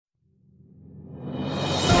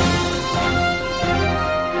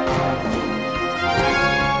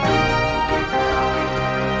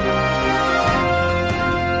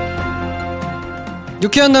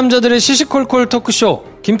유쾌한 남자들의 시시콜콜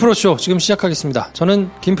토크쇼 김프로쇼 지금 시작하겠습니다. 저는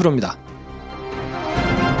김프로입니다.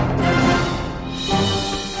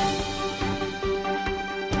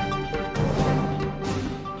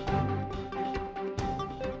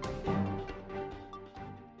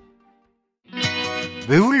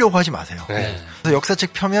 외우려고 하지 마세요. 네. 그래서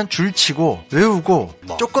역사책 펴면 줄 치고 외우고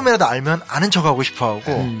조금이라도 알면 아는 척하고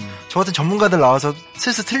싶어하고 저 같은 전문가들 나와서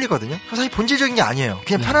슬슬 틀리거든요. 사실 본질적인 게 아니에요.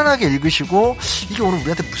 그냥 편안하게 읽으시고 이게 오늘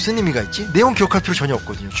우리한테 무슨 의미가 있지? 내용 기억할 필요 전혀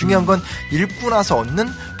없거든요. 중요한 건 읽고 나서 얻는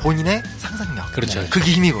본인의 상상력. 그렇죠.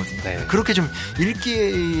 그게 힘이거든요. 네. 그렇게 좀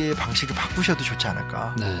읽기의 방식을 바꾸셔도 좋지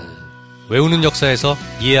않을까. 네. 외우는 역사에서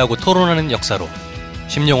이해하고 토론하는 역사로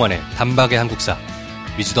심영환의 단박의 한국사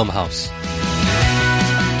위즈덤 하우스.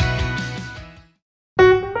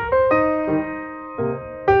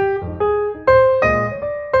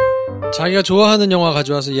 자기가 좋아하는 영화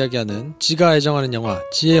가져와서 이야기하는 지가 애정하는 영화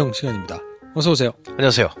지혜영 시간입니다. 어서 오세요.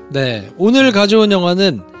 안녕하세요. 네, 오늘 가져온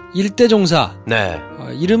영화는 일대종사. 네.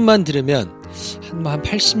 이름만 들으면 한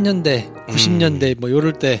 80년대, 90년대 뭐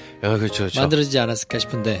요럴 때 그렇죠. 만들어지지 않았을까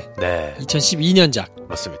싶은데 네. 2012년작.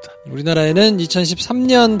 맞습니다. 우리나라에는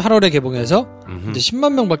 2013년 8월에 개봉해서 이제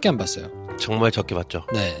 10만 명밖에 안 봤어요. 정말 적게 봤죠.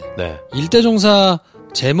 네. 네. 일대종사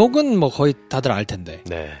제목은 뭐 거의 다들 알 텐데.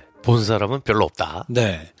 네. 본 사람은 별로 없다.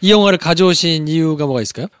 네. 이 영화를 가져오신 이유가 뭐가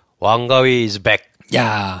있을까요? 왕가위 is back.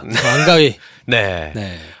 야, 왕가위. 네.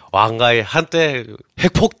 네. 왕가위 한때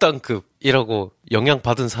핵폭탄급이라고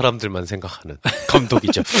영향받은 사람들만 생각하는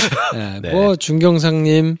감독이죠. 네, 네. 뭐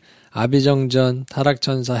중경상님, 아비정전,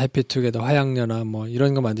 타락천사, 해피투게더, 화양연화 뭐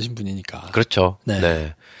이런 거 만드신 분이니까. 그렇죠. 네.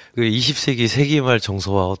 네. 그 20세기 세기말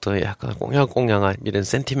정서와 어떤 약간 꽁냥꽁냥한 이런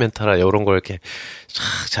센티멘탈한 이런 걸 이렇게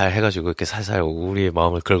잘 해가지고 이렇게 살살 우리의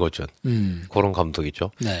마음을 긁어준 그런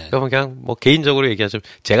감독이죠. 네. 그러면 그냥 뭐 개인적으로 얘기하자면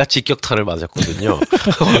제가 직격탄을 맞았거든요.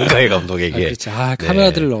 왕가위 감독에게. 그렇죠.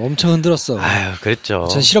 카메라들을 엄청 흔들었어. 아유, 그랬죠.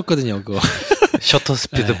 전 싫었거든요, 그거. 셔터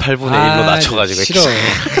스피드 8분의 1로 낮춰가지고 싫어.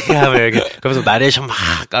 하면 이렇게 그러면서 나레이션 막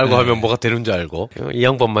깔고 하면 뭐가 되는 줄 알고 이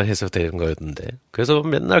양반만 해서 되는 거였는데 그래서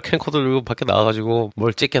맨날 캠코더 들고 밖에 나가가지고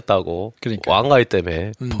뭘 찍겠다고 그러니까. 왕가위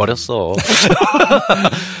때문에 버렸어.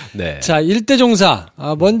 네. 자, 일대종사.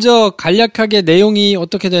 먼저 간략하게 내용이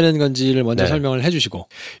어떻게 되는 건지를 먼저 네. 설명을 해주시고.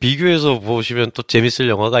 비교해서 보시면 또 재밌을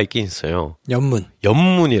영화가 있긴 있어요.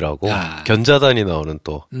 연문이라고 견자단이 나오는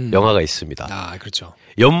또 영화가 있습니다. 아, 그렇죠.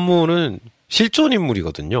 연문은 실존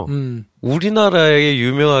인물이거든요. 우리나라에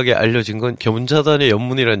유명하게 알려진 건 견자단의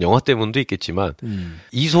연문이라는 영화 때문도 있겠지만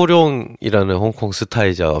이소룡이라는 홍콩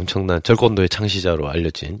스타이자 엄청난 절권도의 창시자로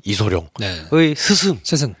알려진 이소룡의 네.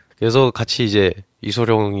 스승. 그래서 같이 이제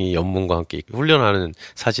이소룡이 연문과 함께 훈련하는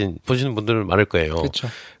사진 보시는 분들은 많을 거예요. 그렇죠.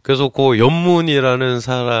 그래서 그 연문이라는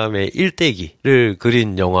사람의 일대기를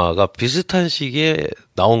그린 영화가 비슷한 시기에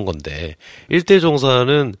나온 건데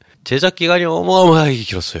일대종사는 제작 기간이 어마어마하게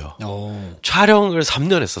길었어요. 촬영을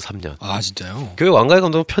 3년 했어, 3년. 아, 진짜요? 그 왕가위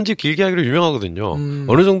감독은 편집 길게 하기로 유명하거든요.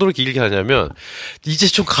 어느 정도로 길게 하냐면 이제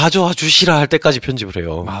좀 가져와 주시라 할 때까지 편집을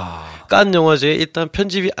해요. 칸 영화제에 일단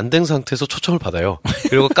편집이 안 된 상태에서 초청을 받아요.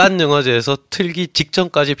 그리고 칸 영화제에서 틀기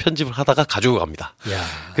직전까지 편집을 하다가 가지고 갑니다.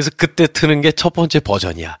 그래서 그때 트는 게 첫 번째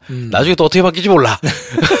버전이야. 나중에 또 어떻게 바뀔지 몰라.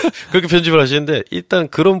 그렇게 편집을 하시는데 일단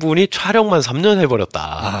그런 분이 촬영만 3년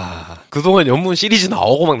해버렸다. 그동안 연문 시리즈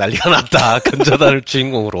나오고 막 난리가 났다. 견자단을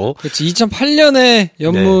주인공으로. 그렇지. 2008년에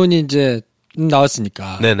연문이 이제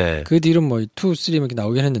나왔으니까. 네네. 그 뒤로 뭐 2, 3 이렇게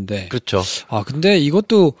나오긴 했는데. 그렇죠. 근데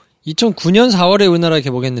이것도 2009년 4월에 우리나라에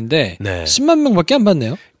개봉했는데 10만 명밖에 안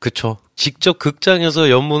봤네요. 그렇죠. 직접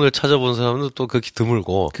극장에서 연문을 찾아본 사람은 또 그렇게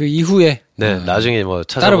드물고 그 이후에 나중에 뭐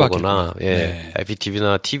찾아보거나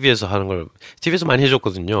IPTV나 TV에서 하는 걸 TV에서 많이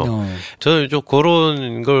해줬거든요. 저는 좀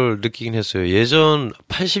그런 걸 느끼긴 했어요. 예전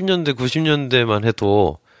 80년대 90년대만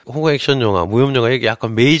해도 홍콩 액션 영화, 무협 영화에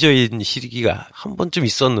약간 메이저인 시기가 한 번쯤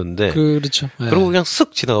있었는데, 그렇죠. 그리고 그냥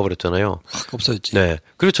쓱 지나가 버렸잖아요. 없어졌지. 네.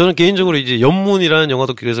 그리고 저는 개인적으로 이제 연문이라는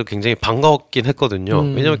영화도 그래서 굉장히 반가웠긴 했거든요.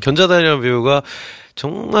 왜냐면 견자단이라는 배우가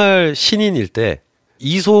정말 신인일 때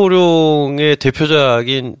이소룡의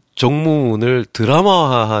대표작인 정무문을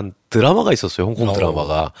드라마화한 드라마가 있었어요. 홍콩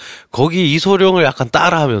드라마가. 거기 이소룡을 약간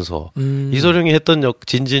따라하면서 이소룡이 했던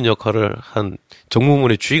진진 역할을 한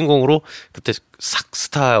정무문의 주인공으로 그때 싹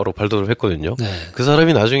스타로 발돋움을 했거든요. 그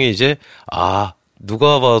사람이 나중에 이제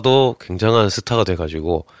누가 봐도 굉장한 스타가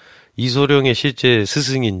돼가지고 이소룡의 실제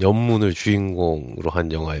스승인 연문을 주인공으로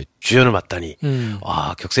한 영화에 주연을 맡다니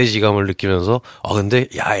격세지감을 느끼면서 근데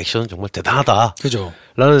액션은 정말 대단하다. 그죠.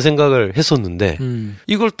 라는 생각을 했었는데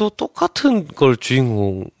이걸 또 똑같은 걸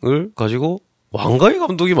주인공을 가지고 왕가위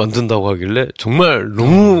감독이 만든다고 하길래 정말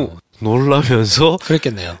너무 놀라면서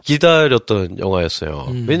그랬겠네요. 기다렸던 영화였어요.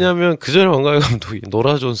 왜냐하면 그 전에 왕가의 감독이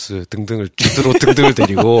노라 존스 등등을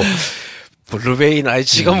데리고 블루베리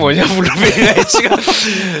나이츠가 뭐냐, 블루베리 나이츠가.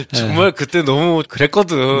 정말 그때 너무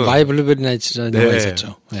그랬거든. 마이 블루베리 나이츠라는 영화가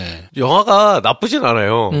있었죠. 네. 영화가 나쁘진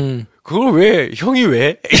않아요. 그걸 왜, 형이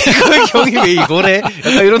왜? 형이 왜 이거래?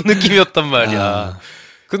 약간 이런 느낌이었단 말이야.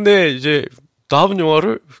 근데 이제 다음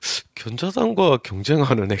영화를 견자단과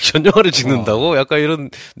경쟁하는 액션 영화를 찍는다고? 약간 이런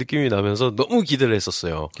느낌이 나면서 너무 기대를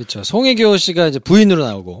했었어요. 그렇죠. 송혜교 씨가 이제 부인으로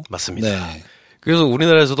나오고. 맞습니다. 네. 그래서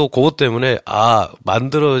우리나라에서도 그것 때문에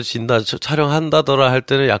만들어진다, 촬영한다더라 할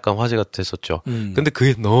때는 약간 화제가 됐었죠. 근데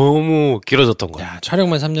그게 너무 길어졌던 거야. 야,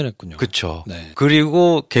 촬영만 3년 했군요. 그쵸. 네.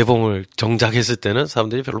 그리고 개봉을 정작 했을 때는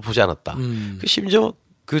사람들이 별로 보지 않았다. 심지어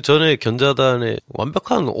그 전에 견자단의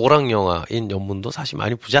완벽한 오락 영화인 연문도 사실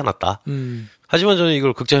많이 보지 않았다. 하지만 저는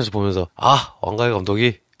이걸 극장에서 보면서 왕가의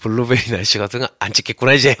감독이 블루베리 날씨 같은 거 안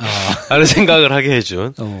찍겠구나 이제 하는 생각을 하게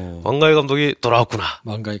해준 왕가의 감독이 돌아왔구나.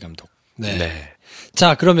 왕가의 감독. 네. 네.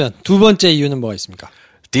 자, 그러면 두 번째 이유는 뭐가 있습니까?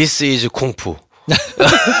 This is 쿵푸.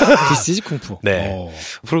 This is 쿵푸. 네.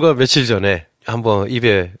 불과 며칠 전에 한번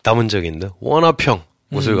입에 담은 적이 있는 원화평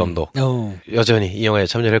무술 감독. 여전히 이 영화에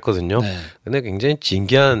참여를 했거든요. 네. 근데 굉장히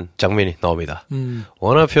진기한 장면이 나옵니다.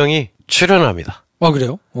 원화평이 출연합니다.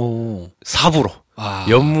 그래요? 사부로.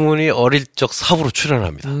 연문이 어릴 적 사부로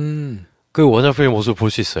출연합니다. 그 원화평의 모습을 볼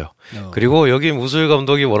수 있어요. 그리고 여기 무술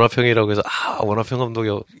감독이 원화평이라고 해서 원화평 감독이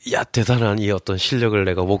대단한 이 어떤 실력을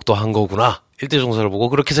내가 목도한 거구나. 일대종사를 보고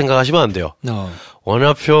그렇게 생각하시면 안 돼요.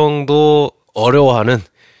 원화평도 어려워하는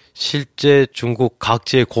실제 중국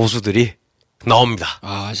각지의 고수들이 나옵니다.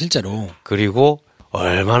 실제로. 그리고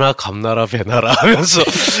얼마나 감나라 배나라 하면서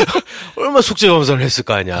얼마나 숙제검사를 했을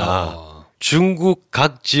거 아니야. 중국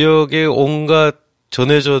각 지역의 온갖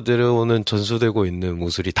전해져 내려오는 전수되고 있는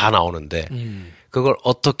무술이 다 나오는데 그걸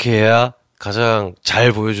어떻게 해야 가장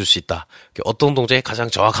잘 보여줄 수 있다. 어떤 동작이 가장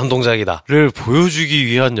정확한 동작이다를 보여주기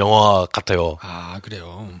위한 영화 같아요.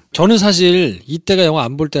 그래요. 저는 사실 이때가 영화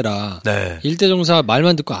안 볼 때라 일대종사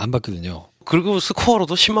말만 듣고 안 봤거든요. 그리고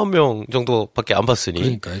스코어로도 10만 명 정도밖에 안 봤으니.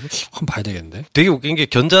 그러니까 이거 한번 봐야 되겠는데. 되게 웃긴 게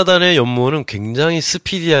견자단의 연문은 굉장히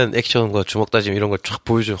스피디한 액션과 주먹다짐 이런 걸 쫙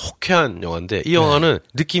보여주는 호쾌한 영화인데 이 영화는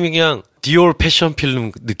느낌이 그냥 디올 패션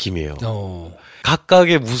필름 느낌이에요.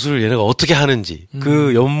 각각의 무술을 얘네가 어떻게 하는지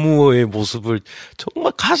그 연무의 모습을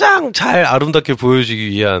정말 가장 잘 아름답게 보여주기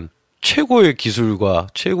위한 최고의 기술과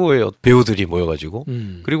최고의 배우들이 모여가지고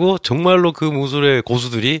그리고 정말로 그 무술의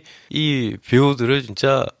고수들이 이 배우들을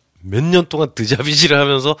진짜 몇 년 동안 드자비질을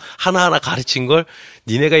하면서 하나하나 가르친 걸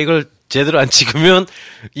니네가 이걸 제대로 안 찍으면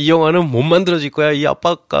이 영화는 못 만들어질 거야. 이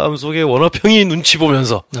압박감 속에 원화평이 눈치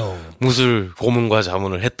보면서 무술 고문과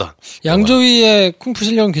자문을 했던 양조위의 쿵푸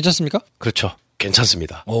실력은 괜찮습니까? 그렇죠.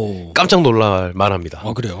 괜찮습니다. 깜짝 놀랄 만합니다.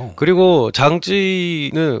 그래요? 그리고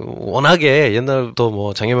장쯔이는 워낙에 옛날부터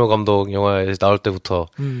뭐 장혜명 감독 영화에 나올 때부터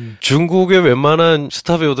중국의 웬만한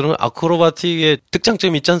스타 배우들은 아크로바틱의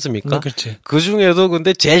특장점이 있지 않습니까? 그렇지. 그 중에도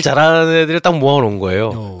근데 제일 잘하는 애들을 딱 모아놓은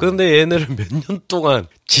거예요. 그런데 얘네를 몇 년 동안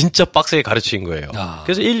진짜 빡세게 가르친 거예요.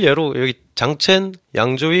 그래서 일례로 여기 장첸,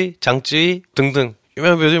 양조위, 장쯔이 등등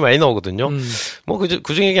유명한 배우들이 많이 나오거든요. 뭐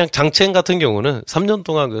그 중에 그냥 장첸 같은 경우는 3년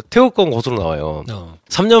동안 그 태국권 고수로 나와요.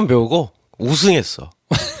 3년 배우고 우승했어.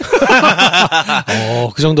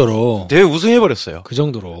 그 정도로. 대회 우승해버렸어요. 그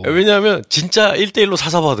정도로. 왜냐하면 진짜 1대1로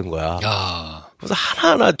사사받은 거야. 그래서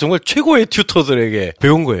하나하나 정말 최고의 튜터들에게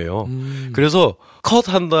배운 거예요. 그래서 컷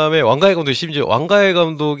한 다음에 왕가의 감독이 심지어 왕가의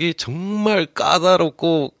감독이 정말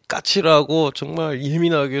까다롭고 까칠하고 정말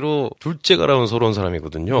예민하기로 둘째가라면 서러운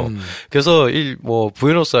사람이거든요. 그래서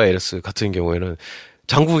부에노스아이레스 같은 경우에는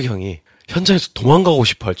장국이 형이 현장에서 도망가고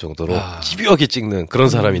싶어 할 정도로 집요하게 찍는 그런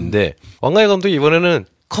사람인데 왕가의 감독이 이번에는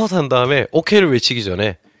컷 한 다음에 오케이를 외치기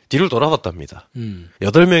전에 뒤를 돌아봤답니다.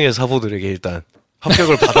 8명의 사부들에게 일단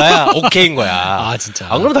합격을 받아야 오케이인 거야. 진짜.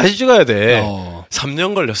 안 그러면 다시 찍어야 돼.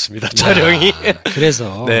 3년 걸렸습니다, 촬영이.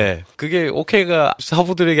 그래서. 네. 그게 오케이가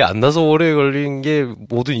사부들에게 안 나서 오래 걸린 게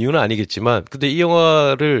모든 이유는 아니겠지만, 근데 이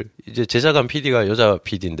영화를 이제 제작한 PD가 여자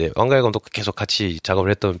PD인데, 왕가의 감독과 계속 같이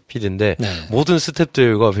작업을 했던 PD인데, 모든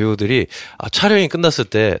스태프들과 배우들이 촬영이 끝났을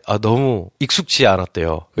때 너무 익숙치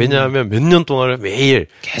않았대요. 왜냐하면 몇 년 동안을 매일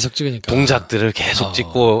계속 찍으니까 동작들을 계속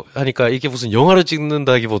찍고 하니까 이게 무슨 영화를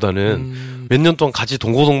찍는다기보다는 몇 년 동안 같이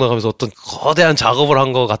동고동락하면서 어떤 거대한 작업을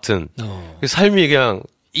한 것 같은 삶이 그냥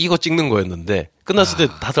이거 찍는 거였는데 끝났을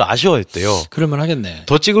때 다들 아쉬워했대요. 그럴만 하겠네.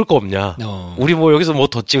 더 찍을 거 없냐? 우리 뭐 여기서 뭐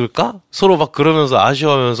더 찍을까? 서로 막 그러면서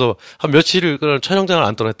아쉬워하면서 한 며칠을 그런 촬영장을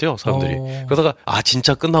안 떠났대요, 사람들이. 그러다가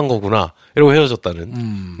진짜 끝난 거구나 이러고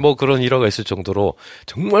헤어졌다는 뭐 그런 일화가 있을 정도로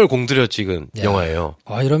정말 공들여 찍은 영화예요.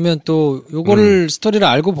 이러면 또 요거를 스토리를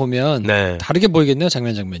알고 보면 네. 다르게 보이겠네요,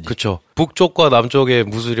 장면이. 그렇죠. 북쪽과 남쪽의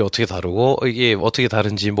무술이 어떻게 다르고 이게 어떻게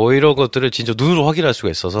다른지 뭐 이런 것들을 진짜 눈으로 확인할 수가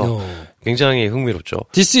있어서 굉장히 흥미롭죠.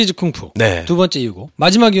 This is 쿵푸. 네. 두 번째 이유고.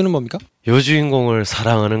 마지막 이유는 뭡니까? 여주인공을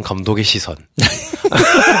사랑하는 감독의 시선.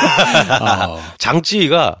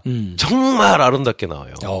 장찌가 정말 아름답게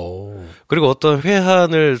나와요. 그리고 어떤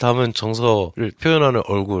회한을 담은 정서를 표현하는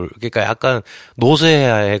얼굴, 그러니까 약간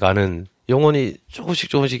노쇠해가는 영혼이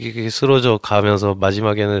조금씩 이렇게 쓰러져 가면서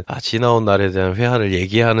마지막에는 지나온 날에 대한 회한을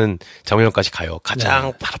얘기하는 장면까지 가요.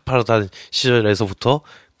 가장 파릇파릇한 시절에서부터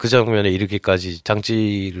그 장면에 이르기까지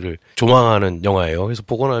장찌를 조망하는 영화예요. 그래서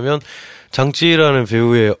보고 나면 장찌라는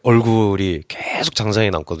배우의 얼굴이 계속 장상에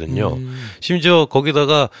남거든요. 심지어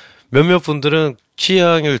거기다가 몇몇 분들은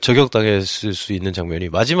취향을 저격당했을 수 있는 장면이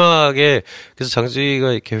마지막에 그래서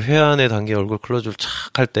장찌가 이렇게 회한에 담긴 얼굴 클로즈를 착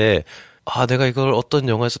할 때 내가 이걸 어떤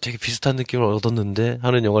영화에서 되게 비슷한 느낌을 얻었는데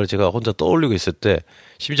하는 영화를 제가 혼자 떠올리고 있을 때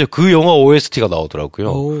심지어 그 영화 OST가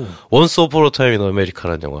나오더라고요. Once Upon a Time in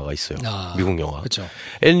America라는 영화가 있어요. 미국 영화. 그렇죠.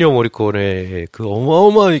 엔니오 모리코네의 그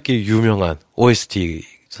어마어마하게 유명한 OST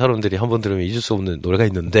사람들이 한번 들으면 잊을 수 없는 노래가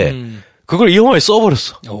있는데 그걸 이 영화에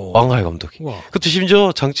써버렸어. 왕가의 감독이. 그것도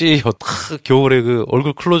심지어 장찌 겨울에 그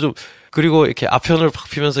얼굴 클로즈업 그리고 이렇게 아편을 팍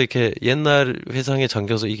피면서 이렇게 옛날 회상에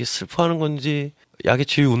잠겨서 이게 슬퍼하는 건지 약의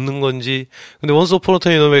치유 웃는 건지. 근데 원스 오폰 어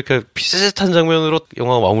타임 인 아메리카 비슷한 장면으로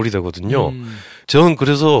영화가 마무리되거든요. 저는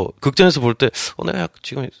그래서 극장에서 볼 때 내가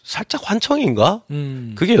지금 살짝 환청인가?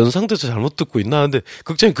 그게 연상돼서 잘못 듣고 있나? 근데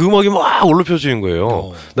극장에 그 음악이 막 올려 펴지는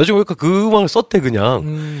거예요. 나중에 보니까 그 음악을 썼대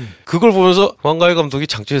그냥. 그걸 보면서 왕가의 감독이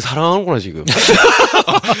장찌를 사랑하는구나 지금.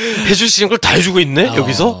 해줄 수 있는 걸 다 해주고 있네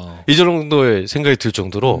여기서? 이 정도의 생각이 들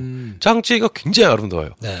정도로 장찌가 굉장히 아름다워요.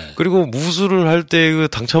 그리고 무술을 할 때 그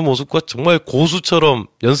당찬 모습과 정말 고수처럼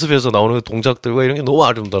연습해서 나오는 그 동작들과 이런 게 너무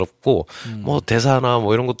아름답고 뭐 대사나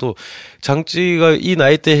뭐 이런 것도 장찌가 이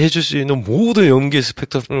나이 때 해줄 수 있는 모든 연기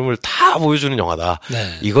스펙트럼을 다 보여주는 영화다.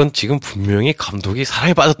 이건 지금 분명히 감독이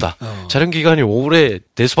사랑에 빠졌다. 촬영 기간이 오래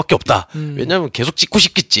될 수밖에 없다. 왜냐하면 계속 찍고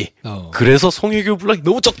싶겠지. 그래서 송혜교 분량이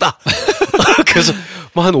너무 적다. 그래서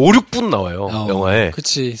뭐 한 5, 6분 나와요 영화에.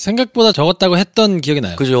 그치. 생각보다 적었다고 했던 기억이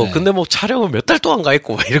나요. 그죠. 근데 뭐 촬영은 몇 달 동안 가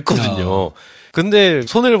있고 막 이랬거든요. 근데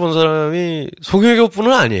손해를 본 사람이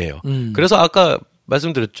송혜교뿐은 아니에요. 그래서 아까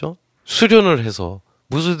말씀드렸죠. 수련을 해서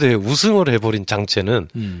무술대회 우승을 해버린 장첸은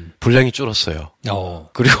분량이 줄었어요.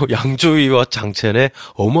 그리고 양조위와 장첸의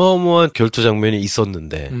어마어마한 결투 장면이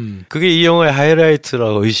있었는데 그게 이 영화의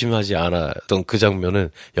하이라이트라고 의심하지 않았던 그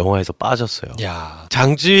장면은 영화에서 빠졌어요.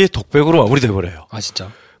 장지의 독백으로 마무리돼버려요.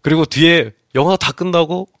 진짜? 그리고 뒤에 영화가 다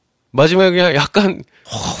끝나고 마지막에 그냥 약간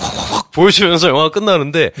확 보여주면서 영화가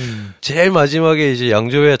끝나는데 제일 마지막에 이제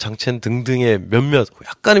양조위와 장첸 등등의 몇몇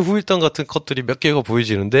약간의 후일담 같은 컷들이 몇 개가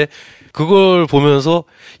보여지는데 그걸 보면서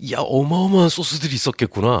어마어마한 소스들이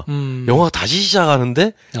있었겠구나. 영화가 다시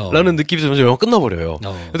시작하는데? 라는 느낌이 들면서 영화가 끝나버려요.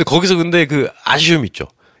 근데 거기서 근데 그 아쉬움이 있죠.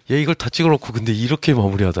 이걸 다 찍어놓고 근데 이렇게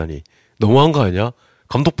마무리하다니 너무한 거 아니야?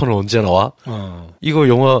 감독판은 언제 나와? 이거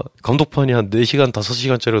영화 감독판이 한 4시간,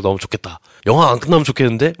 5시간짜리로 나오면 좋겠다. 영화 안 끝나면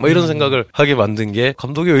좋겠는데? 막 이런 생각을 하게 만든 게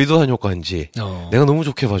감독이 의도한 효과인지 내가 너무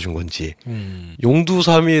좋게 봐준 건지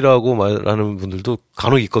용두삼이라고 말하는 분들도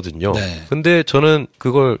간혹 있거든요. 근데 저는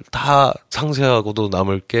그걸 다 상세하고도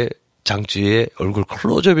남을 게 장찌의 얼굴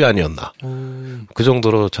클로즈업이 아니었나. 그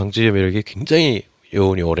정도로 장찌의 매력이 굉장히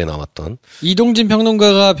여운이 오래 남았던. 이동진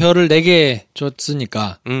평론가가 별을 4개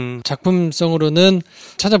줬으니까 작품성으로는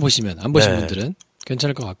찾아보시면 안 보신 분들은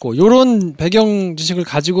괜찮을 것 같고 요런 배경 지식을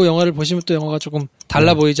가지고 영화를 보시면 또 영화가 조금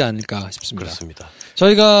달라 보이지 않을까 싶습니다. 그렇습니다.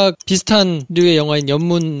 저희가 비슷한 류의 영화인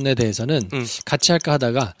연문에 대해서는 같이 할까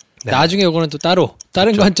하다가 나중에 요거는 또 따로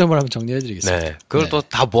다른 관점을 한번 정리해드리겠습니다. 그걸 또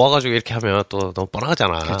다 모아가지고 이렇게 하면 또 너무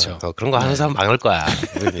뻔하잖아. 그런 거 하는 사람 망할 거야.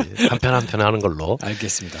 한 편 한 편 하는 걸로.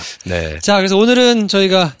 알겠습니다. 자, 그래서 오늘은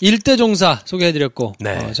저희가 일대종사 소개해드렸고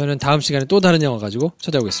저는 다음 시간에 또 다른 영화 가지고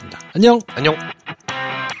찾아오겠습니다. 안녕.